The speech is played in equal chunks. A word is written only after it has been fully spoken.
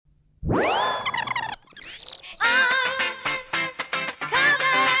We're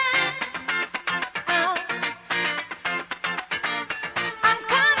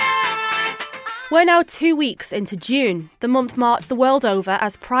now 2 weeks into June, the month marked the world over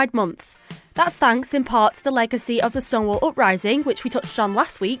as Pride Month. That's thanks in part to the legacy of the Stonewall Uprising, which we touched on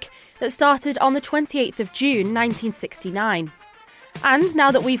last week, that started on the 28th of June 1969. And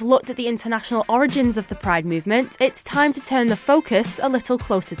now that we've looked at the international origins of the Pride movement, it's time to turn the focus a little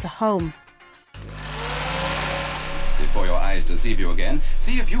closer to home. Before your eyes deceive you again,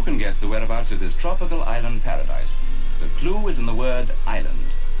 see if you can guess the whereabouts of this tropical island paradise. The clue is in the word island.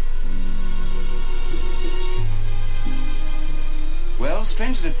 Well,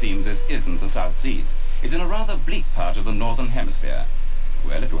 strange as it seems, this isn't the South Seas. It's in a rather bleak part of the Northern Hemisphere.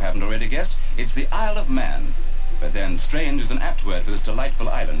 Well, if you haven't already guessed, it's the Isle of Man. But then strange is an apt word for this delightful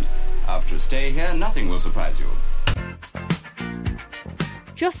island. After a stay here, nothing will surprise you.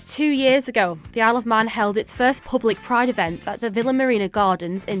 Just 2 years ago, the Isle of Man held its first public Pride event at the Villa Marina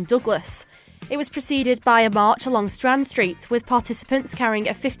Gardens in Douglas. It was preceded by a march along Strand Street with participants carrying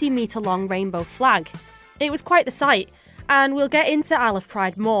a 50-metre-long rainbow flag. It was quite the sight, and we'll get into Isle of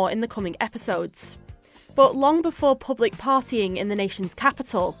Pride more in the coming episodes. But long before public partying in the nation's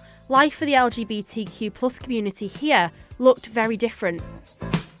capital, life for the LGBTQ+ community here looked very different.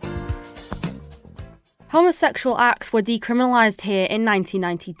 Homosexual acts were decriminalised here in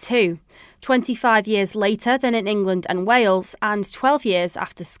 1992, 25 years later than in England and Wales, and 12 years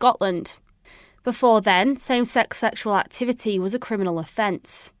after Scotland. Before then, same-sex sexual activity was a criminal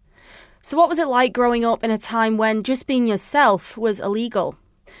offence. So what was it like growing up in a time when just being yourself was illegal?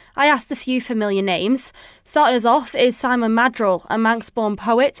 I asked a few familiar names. Starting us off is Simon Madrill, a Manx-born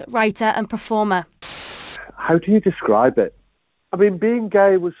poet, writer and performer. How do you describe it? I mean, being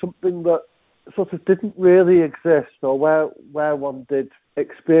gay was something that sort of didn't really exist, or where one did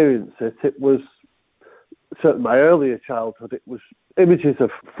experience it. It was, certainly my earlier childhood, it was images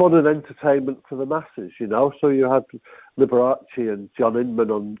of fun and entertainment for the masses, you know. So you had Liberace and John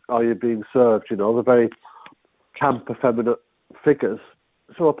Inman on Are You Being Served, you know, the very camp, effeminate figures.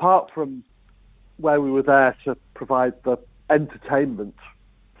 So apart from where we were there to provide the entertainment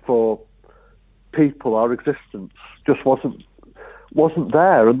for people, our existence just wasn't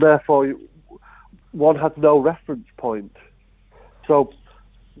there, and therefore one had no reference point. So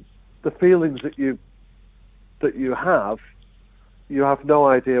the feelings that you have no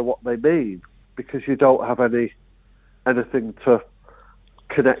idea what they mean, because you don't have anything to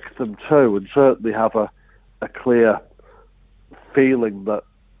connect them to, and certainly have a clear feeling that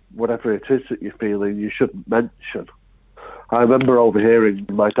whatever it is that you're feeling, you shouldn't mention. I remember overhearing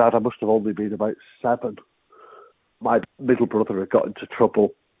my dad, I must have only been about 7. My middle brother had got into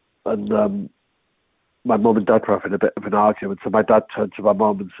trouble, and my mum and dad were having a bit of an argument, so my dad turned to my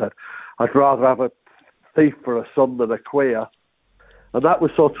mum and said, "I'd rather have a thief for a son than a queer." And that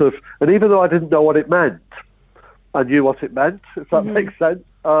was sort of, and even though I didn't know what it meant, I knew what it meant, if that makes sense.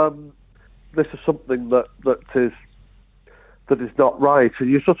 This is something that is not right, and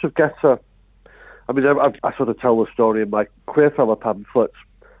you sort of get I sort of tell the story in my Queer Fella pamphlet.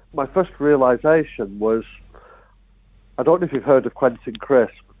 My first realisation was, I don't know if you've heard of Quentin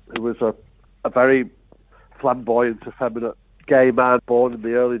Crisp, who was a very flamboyant, effeminate gay man born in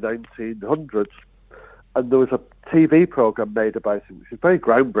the early 1900s. And there was a TV programme made about him, which was very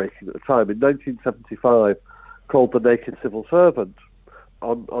groundbreaking at the time, in 1975, called The Naked Civil Servant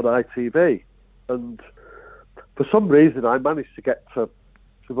on ITV. And for some reason, I managed to get to...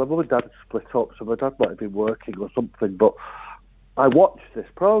 So my mum and dad had split up, so my dad might have been working or something, but I watched this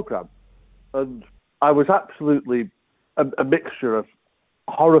programme, and I was absolutely a mixture of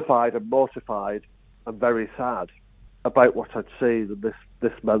horrified and mortified and very sad about what I'd seen in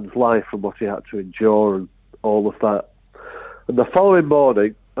this man's life and what he had to endure and all of that. And the following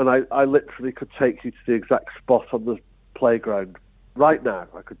morning, and I literally could take you to the exact spot on the playground right now,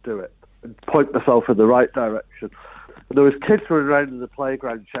 I could do it, and point myself in the right direction. And there was kids running around in the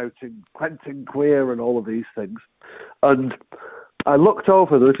playground shouting, "Quentin queer," and all of these things. And I looked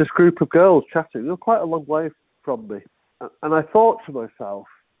over, there was this group of girls chatting, they were quite a long way from me. And I thought to myself,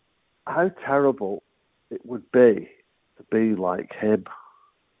 how terrible it would be to be like him.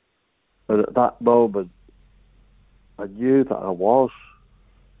 And at that moment, I knew that I was.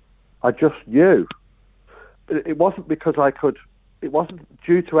 I just knew. It wasn't because it wasn't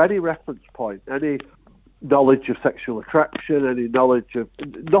due to any reference point, any knowledge of sexual attraction, any knowledge of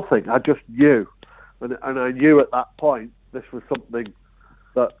nothing. I just knew. And I knew at that point this was something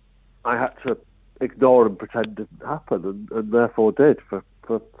that I had to ignore and pretend didn't happen, and therefore did for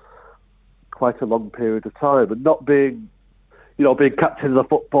quite a long period of time. And not being, being captain of the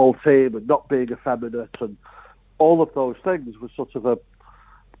football team and not being effeminate, and all of those things was sort of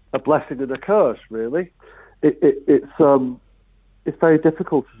a blessing and a curse, really. It's very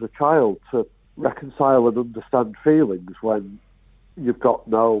difficult as a child to reconcile and understand feelings when you've got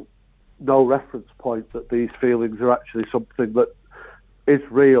no reference point that these feelings are actually something that is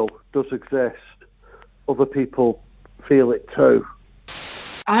real, does exist. Other people feel it too.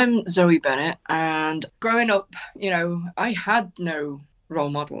 I'm Zoe Bennett, and growing up, I had no role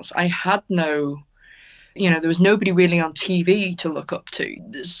models. I had no, there was nobody really on TV to look up to.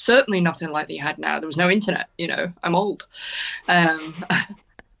 There's certainly nothing like they had now. There was no internet, I'm old.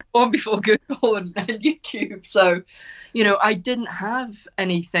 Born before Google and YouTube. So, I didn't have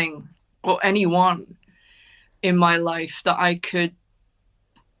anything or anyone in my life that I could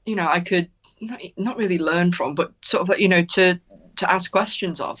not really learn from, but sort of to ask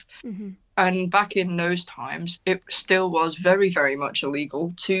questions of. Mm-hmm. And back in those times, it still was very, very much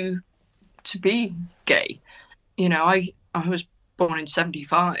illegal to be gay. I was born in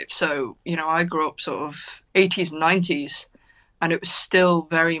 1975, so I grew up sort of 80s and 90s, and it was still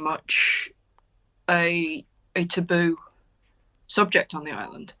very much a taboo subject on the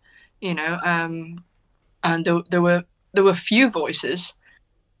island. And there were few voices,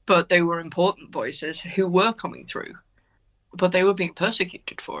 but they were important voices who were coming through. But they were being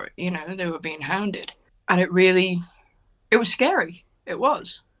persecuted for it, they were being hounded. And it was scary. It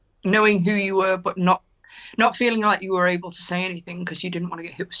was. Knowing who you were, but not feeling like you were able to say anything because you didn't want to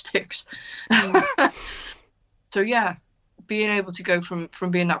get hit with sticks. So yeah, being able to go from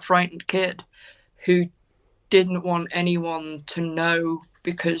being that frightened kid who didn't want anyone to know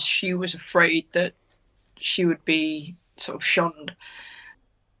because she was afraid that she would be sort of shunned,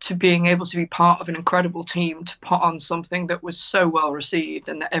 to being able to be part of an incredible team to put on something that was so well received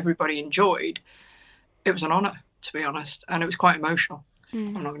and that everybody enjoyed. It was an honour, to be honest, and it was quite emotional.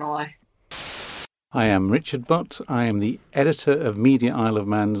 I'm not going to lie. I am Richard Butt. I am the editor of Media Isle of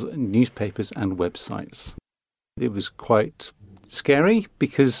Man's newspapers and websites. It was quite scary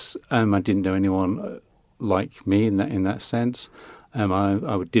because I didn't know anyone like me in that sense.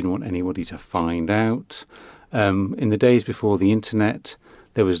 I didn't want anybody to find out. In the days before the internet,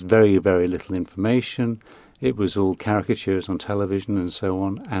 there was very, very little information. It was all caricatures on television and so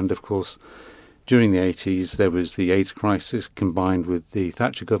on. And of course, during the 80s, there was the AIDS crisis combined with the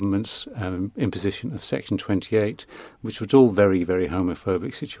Thatcher government's imposition of Section 28, which was all very, very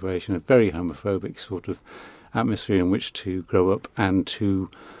homophobic situation, a very homophobic sort of atmosphere in which to grow up and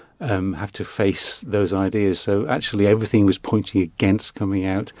to have to face those ideas. So actually everything was pointing against coming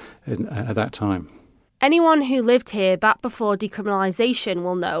out at that time. Anyone who lived here back before decriminalisation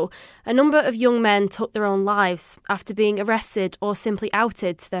will know a number of young men took their own lives after being arrested or simply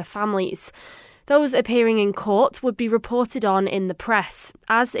outed to their families. Those appearing in court would be reported on in the press,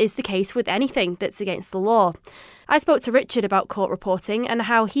 as is the case with anything that's against the law. I spoke to Richard about court reporting and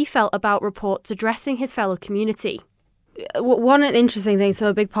how he felt about reports addressing his fellow community. One interesting thing, so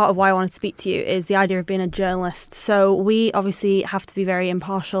a big part of why I wanted to speak to you is the idea of being a journalist. So we obviously have to be very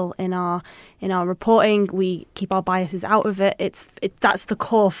impartial in our reporting. We keep our biases out of it. That's the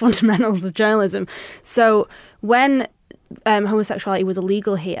core fundamentals of journalism. So when homosexuality was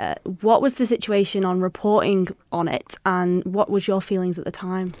illegal here, what was the situation on reporting on it, and what was your feelings at the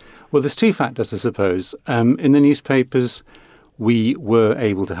time? Well, there's two factors, I suppose. In the newspapers, we were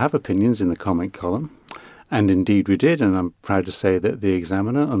able to have opinions in the comment column. And indeed we did, and I'm proud to say that the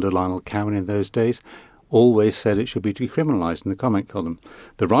Examiner, under Lionel Cowan in those days, always said it should be decriminalised in the comment column.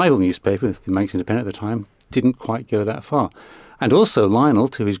 The rival newspaper, the Manx Independent at the time, didn't quite go that far. And also Lionel,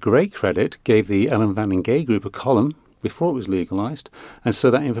 to his great credit, gave the Ellen Vanning Gay group a column before it was legalised, and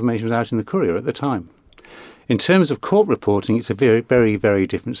so that information was out in the Courier at the time. In terms of court reporting, it's a very, very, very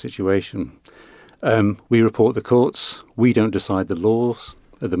different situation. We report the courts. We don't decide the laws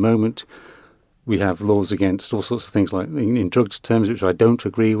at the moment. We have laws against all sorts of things like in drugs terms, which I don't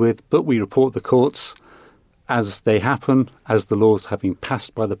agree with, but we report the courts as they happen, as the laws have been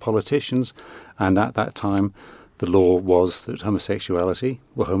passed by the politicians. And at that time, the law was that homosexual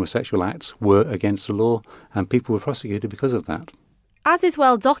acts were against the law, and people were prosecuted because of that. As is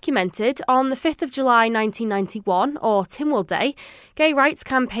well documented, on the 5th of July 1991, or Tynwald Day, gay rights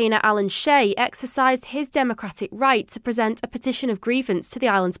campaigner Alan Shea exercised his democratic right to present a petition of grievance to the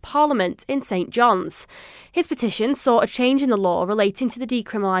island's Parliament in St John's. His petition sought a change in the law relating to the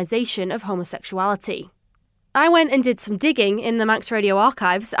decriminalisation of homosexuality. I went and did some digging in the Manx Radio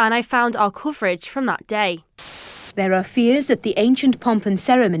archives, and I found our coverage from that day. There are fears that the ancient pomp and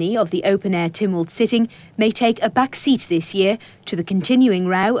ceremony of the open-air Tynwald sitting may take a back seat this year to the continuing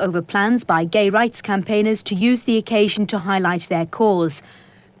row over plans by gay rights campaigners to use the occasion to highlight their cause.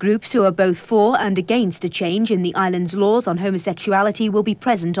 Groups who are both for and against a change in the island's laws on homosexuality will be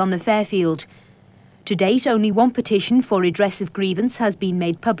present on the Fairfield. To date, only one petition for redress of grievance has been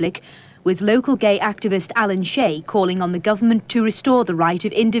made public, with local gay activist Alan Shea calling on the government to restore the right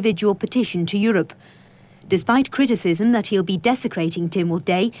of individual petition to Europe. Despite criticism that he'll be desecrating Tynwald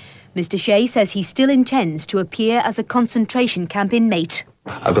Day, Mr Shea says he still intends to appear as a concentration camp inmate.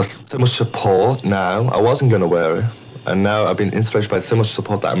 I've got so much support now. I wasn't going to wear it. And now I've been inspired by so much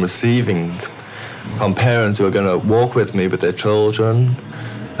support that I'm receiving from parents who are going to walk with me with their children.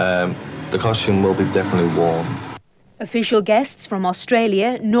 The costume will be definitely worn. Official guests from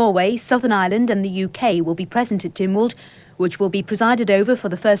Australia, Norway, Southern Ireland and the UK will be present at Tynwald, which will be presided over for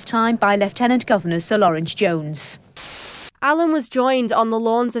the first time by Lieutenant Governor Sir Lawrence Jones. Alan was joined on the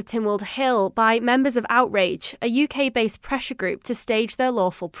lawns of Tynwald Hill by members of Outrage, a UK-based pressure group to stage their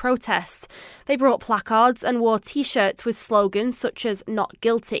lawful protest. They brought placards and wore T-shirts with slogans such as "Not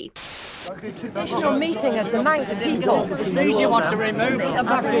Guilty." Traditional meeting of the Manx people. These you want to remove them.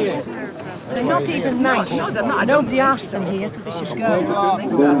 They're not even Manx. Nobody asked them here, so they should go.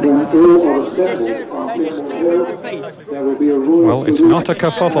 Well, it's not a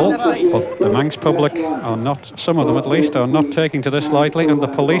kerfuffle, but the Manx public are not, some of them at least, are not taking to this lightly, and the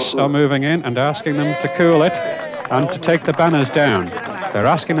police are moving in and asking them to cool it and to take the banners down. They're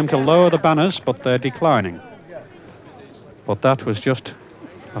asking them to lower the banners, but they're declining. But that was just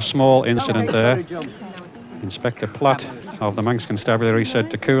a small incident there. Inspector Platt of the Manx Constabulary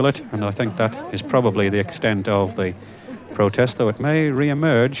said to cool it, and I think that is probably the extent of the protest, though it may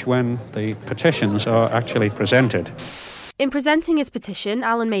re-emerge when the petitions are actually presented. In presenting his petition,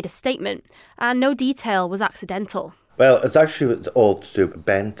 Alan made a statement, and no detail was accidental. Well, it's actually all to do with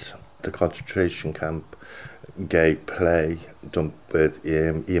Bent, the concentration camp gay play done with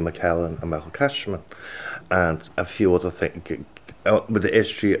Ian McKellen and Michael Cashman, and a few other things with the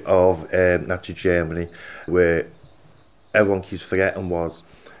history of Nazi Germany, where everyone keeps forgetting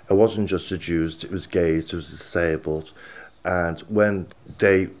it wasn't just the Jews, it was gays, it was disabled, and when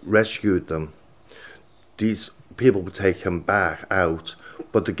they rescued them, these people were taken back out,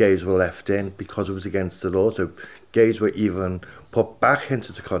 but the gays were left in because it was against the law. So gays were even put back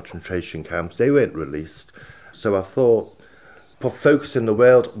into the concentration camps. They weren't released. So I thought, for folks in the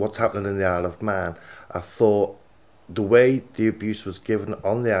world, what's happening in the Isle of Man, I thought the way the abuse was given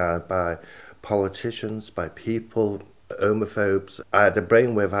on the island by politicians, by people, homophobes, I had a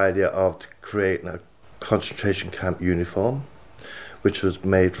brainwave idea of creating a concentration camp uniform, which was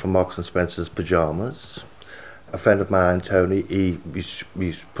made from Marks and Spencer's pyjamas. A friend of mine, Tony,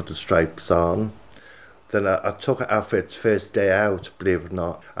 we put the stripes on. Then I took it out for its first day out, believe it or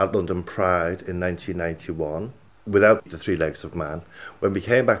not, at London Pride in 1991, without the three legs of man. When we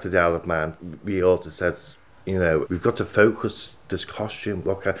came back to the Isle of Man, we all just said, we've got to focus this costume,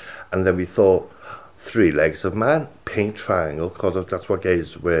 and then we thought, three legs of man, pink triangle, because that's what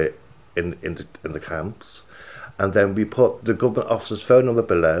gays were in the camps. And then we put the government officer's phone number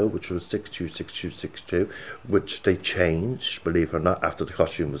below, which was 626262, which they changed, believe it or not, after the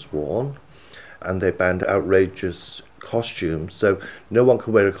costume was worn. And they banned outrageous costumes, so no one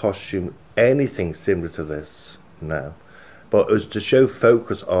could wear a costume anything similar to this now. But it was to show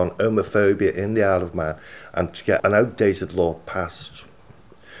focus on homophobia in the Isle of Man and to get an outdated law passed.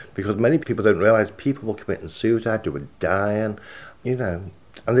 Because many people don't realise people were committing suicide, they were dying, and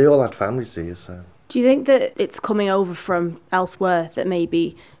they all had families here, so. Do you think that it's coming over from elsewhere that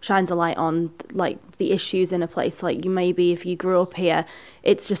maybe shines a light on the issues in a place? Like, you maybe if you grew up here,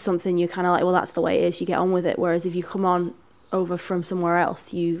 it's just something you're kind of like, well, that's the way it is, you get on with it. Whereas if you come on over from somewhere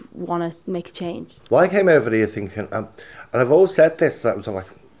else, you want to make a change. Well, I came over here thinking, and I've always said this, that was like,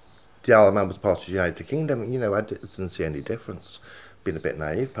 the Isle of Man was part of the United Kingdom, I didn't see any difference. Being a bit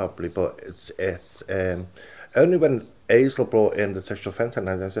naive probably, but it's only when Hazel brought in the sexual offence and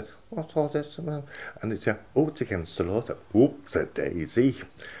I said, what's all this about? And they said, it's against the law. Oops, a daisy.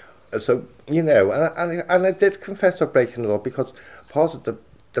 So, and I did confess of breaking the law because part of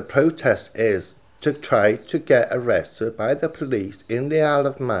the protest is to try to get arrested by the police in the Isle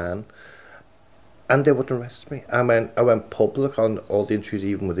of Man, and they wouldn't arrest me. I went public on all the interviews,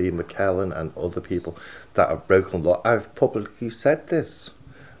 even with Ian McKellen and other people that have broken law. I've publicly said this,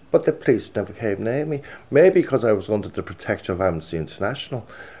 but the police never came near me. Maybe because I was under the protection of Amnesty International,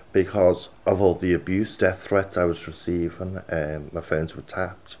 because of all the abuse, death threats I was receiving. My phones were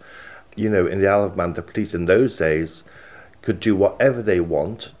tapped. In the Isle of Man, the police in those days could do whatever they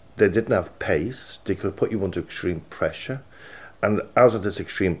want. they didn't have pace. They could put you under extreme pressure. And out of this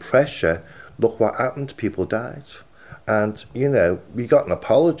extreme pressure, look what happened. People died. And, you know, we got an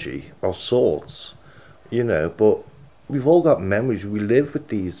apology of sorts, you know, but we've all got memories. We live with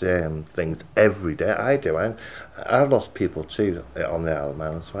these things every day. I do. I lost people too on the Isle of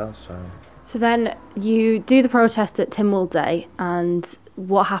Man as well. So then you do the protest at Tynwald Day, and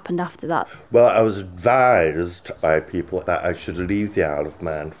what happened after that? Well, I was advised by people that I should leave the Isle of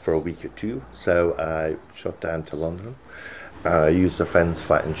Man for a week or two. So I shut down to London. And I used a friend's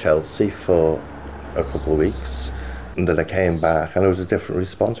flat in Chelsea for a couple of weeks. And then I came back, and it was a different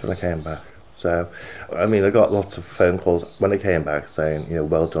response when I came back. So, I mean, I got lots of phone calls when I came back saying, you know,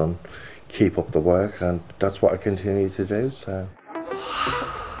 well done, keep up the work, and that's what I continue to do, so.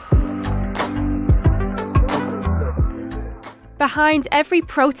 Behind every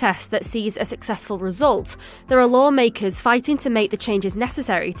protest that sees a successful result, there are lawmakers fighting to make the changes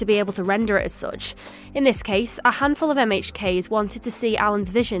necessary to be able to render it as such. In this case, a handful of MHKs wanted to see Alan's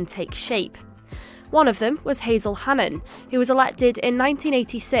vision take shape. One of them was Hazel Hannon, who was elected in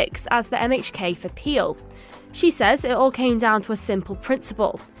 1986 as the MHK for Peel. She says it all came down to a simple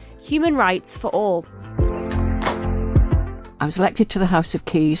principle: human rights for all. I was elected to the House of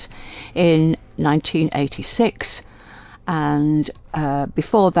Keys in 1986. And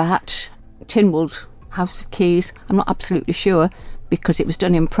before that, Tynwald House of Keys, I'm not absolutely sure, because it was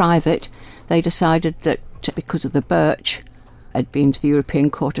done in private, they decided that because of the Birch had been to the European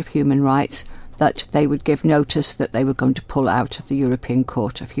Court of Human Rights, that they would give notice that they were going to pull out of the European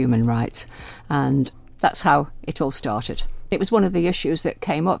Court of Human Rights. And that's how it all started. It was one of the issues that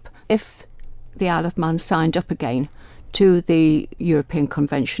came up. If the Isle of Man signed up again to the European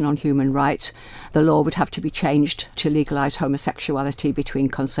Convention on Human Rights, the law would have to be changed to legalise homosexuality between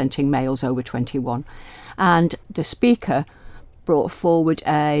consenting males over 21. And the Speaker brought forward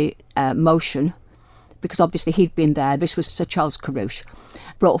a motion, because obviously he'd been there, this was Sir Charles Carruth,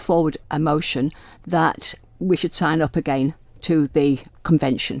 brought forward a motion that we should sign up again to the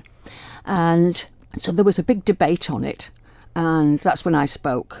convention. And so there was a big debate on it, and that's when I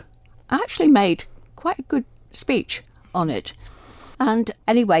spoke. I actually made quite a good speech on it. And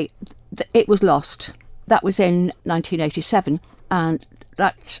anyway, it was lost. That was in 1987, and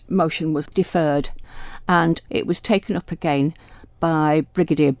that motion was deferred, and it was taken up again by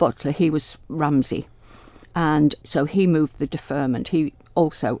Brigadier Butler. He was Ramsey, and so he moved the deferment. He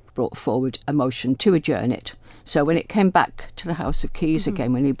also brought forward a motion to adjourn it. So when it came back to the House of Keys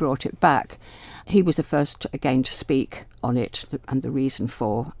again, when he brought it back, he was the first again to speak on it and the reason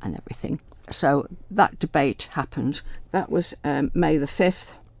for and everything. So that debate happened. That was May the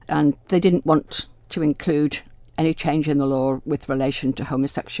 5th, and they didn't want to include any change in the law with relation to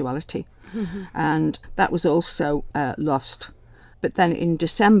homosexuality. And that was also lost. But then in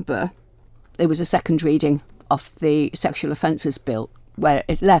December, there was a second reading of the Sexual Offences Bill, where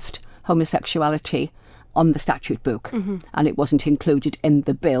it left homosexuality on the statute book, and it wasn't included in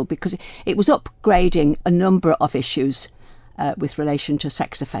the bill because it was upgrading a number of issues with relation to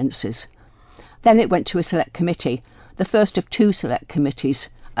sex offences. Then it went to a select committee, the first of two select committees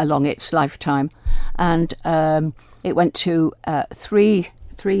along its lifetime, and it went to three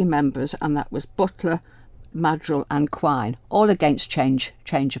members, and that was Butler, Madrill and Quine, all against change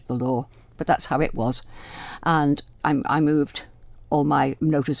of the law. But that's how it was. And I moved all my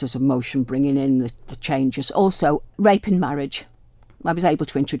notices of motion, bringing in the changes. Also, rape in marriage. I was able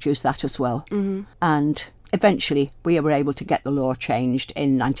to introduce that as well. And eventually we were able to get the law changed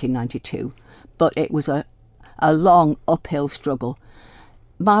in 1992. But it was a long uphill struggle.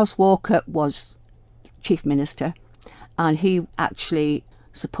 Miles Walker was Chief Minister, and he actually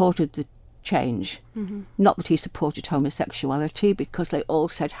supported the change. Not that he supported homosexuality, because they all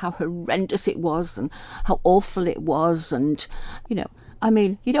said how horrendous it was and how awful it was. And, you know, I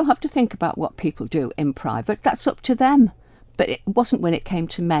mean, you don't have to think about what people do in private. That's up to them. But it wasn't when it came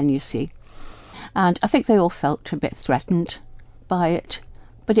to men, you see. And I think they all felt a bit threatened by it.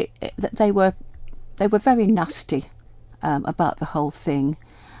 But they were very nasty about the whole thing.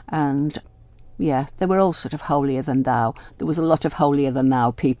 And, yeah, they were all sort of holier than thou. There was a lot of holier than thou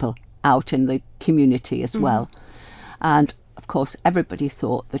people out in the community as well. And, of course, everybody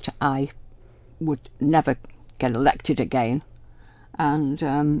thought that I would never get elected again.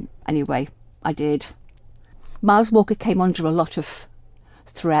 And anyway, I did. Miles Walker came under a lot of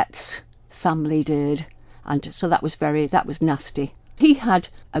threats, family did, and so that was nasty. He had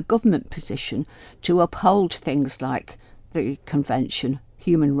a government position to uphold things like the convention,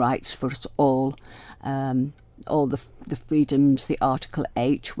 human rights for us all the freedoms, the Article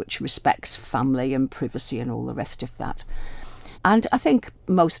 8, which respects family and privacy and all the rest of that. And I think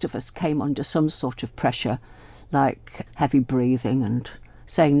most of us came under some sort of pressure, like heavy breathing and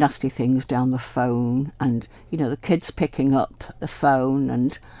saying nasty things down the phone, and, you know, the kids picking up the phone,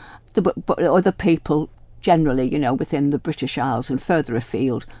 and but other people generally, you know, within the British Isles and further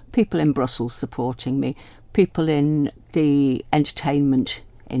afield, people in Brussels supporting me, people in the entertainment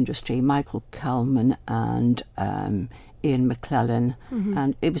industry, Michael Kalman and Ian McClellan,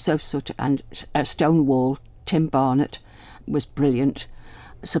 and it was those sort of, and Stonewall, Tim Barnett was brilliant,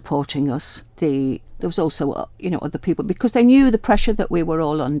 supporting us. There was also, you know, other people, because they knew the pressure that we were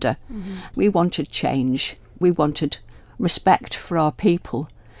all under. We wanted change. We wanted respect for our people,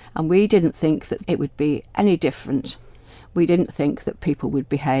 and we didn't think that it would be any different. We didn't think that people would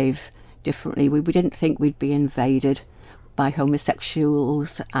behave differently. We didn't think we'd be invaded by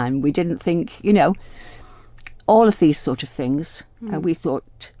homosexuals, and we didn't think, you know, all of these sort of things. We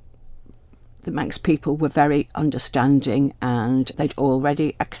thought the Manx people were very understanding, and they'd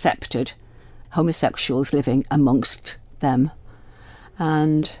already accepted homosexuals living amongst them,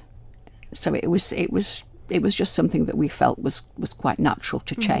 and so it was just something that we felt was quite natural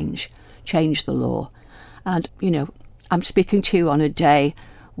to change the law. And, you know, I'm speaking to you on a day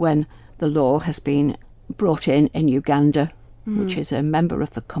when the law has been brought in Uganda, which is a member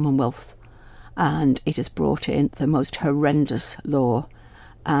of the Commonwealth, and it has brought in the most horrendous law,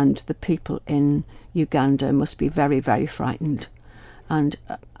 and the people in Uganda must be very, very frightened. And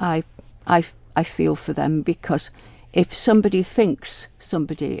I feel for them, because if somebody thinks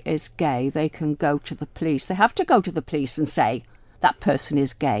somebody is gay, they can go to the police. They have to go to the police and say that person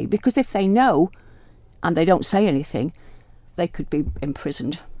is gay, because if they know and they don't say anything, they could be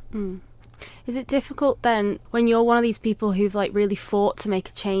imprisoned. Is it difficult then, when you're one of these people who've like really fought to make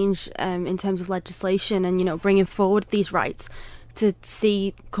a change in terms of legislation and, you know, bringing forward these rights, to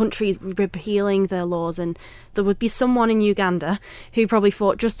see countries repealing their laws? And there would be someone in Uganda who probably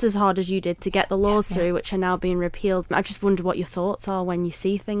fought just as hard as you did to get the laws through, which are now being repealed. I just wonder what your thoughts are when you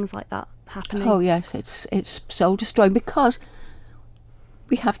see things like that happening. Oh yes, it's soul destroying, because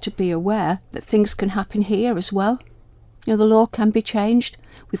we have to be aware that things can happen here as well. You know, the law can be changed.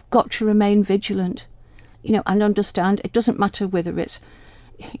 We've got to remain vigilant, you know, and understand it doesn't matter whether it's,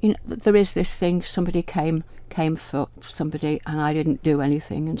 you know, there is this thing, somebody came for somebody and I didn't do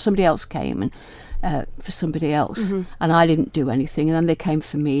anything, and somebody else came and for somebody else and I didn't do anything, and then they came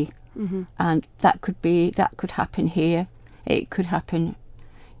for me, and that could happen here. It could happen,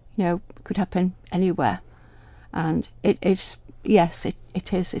 you know, it could happen anywhere, and it's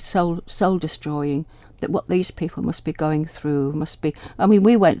soul destroying. That what these people must be going through must be... I mean,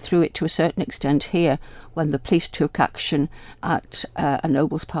 we went through it to a certain extent here when the police took action at a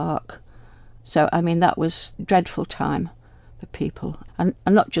Nobles Park. So, I mean, that was a dreadful time for people. And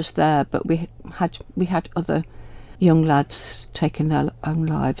not just there, but we had other young lads taking their own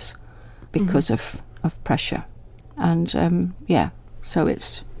lives because of pressure. And, so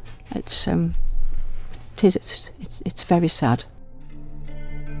it's very sad.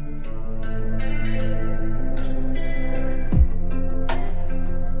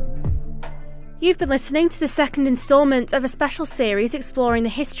 You've been listening to the second instalment of a special series exploring the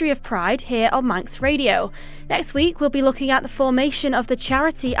history of Pride here on Manx Radio. Next week, we'll be looking at the formation of the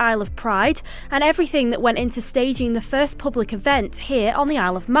charity Isle of Pride and everything that went into staging the first public event here on the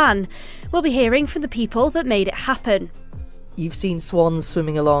Isle of Man. We'll be hearing from the people that made it happen. You've seen swans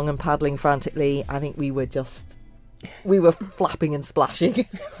swimming along and paddling frantically. I think we were flapping and splashing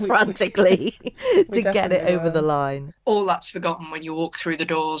frantically to get it over the line. All that's forgotten when you walk through the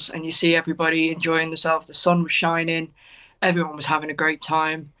doors and you see everybody enjoying themselves. The sun was shining, everyone was having a great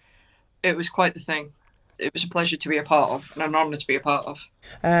time. It was quite the thing. It was a pleasure to be a part of, and an honour to be a part of.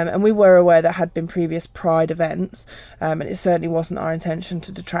 And we were aware there had been previous Pride events, and it certainly wasn't our intention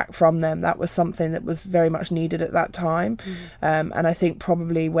to detract from them. That was something that was very much needed at that time, and I think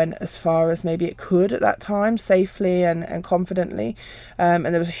probably went as far as maybe it could at that time, safely and confidently, and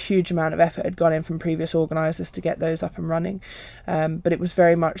there was a huge amount of effort had gone in from previous organisers to get those up and running, but it was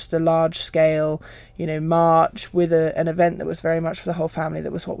very much the large scale, you know, march with an event that was very much for the whole family.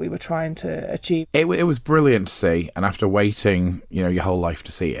 That was what we were trying to achieve. It was brilliant to see, and after waiting, you know, your whole life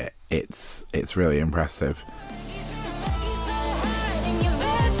to see it, it's really impressive.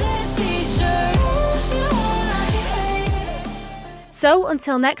 So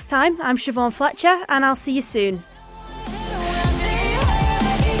until next time, I'm Siobhán Fletcher, and I'll see you soon.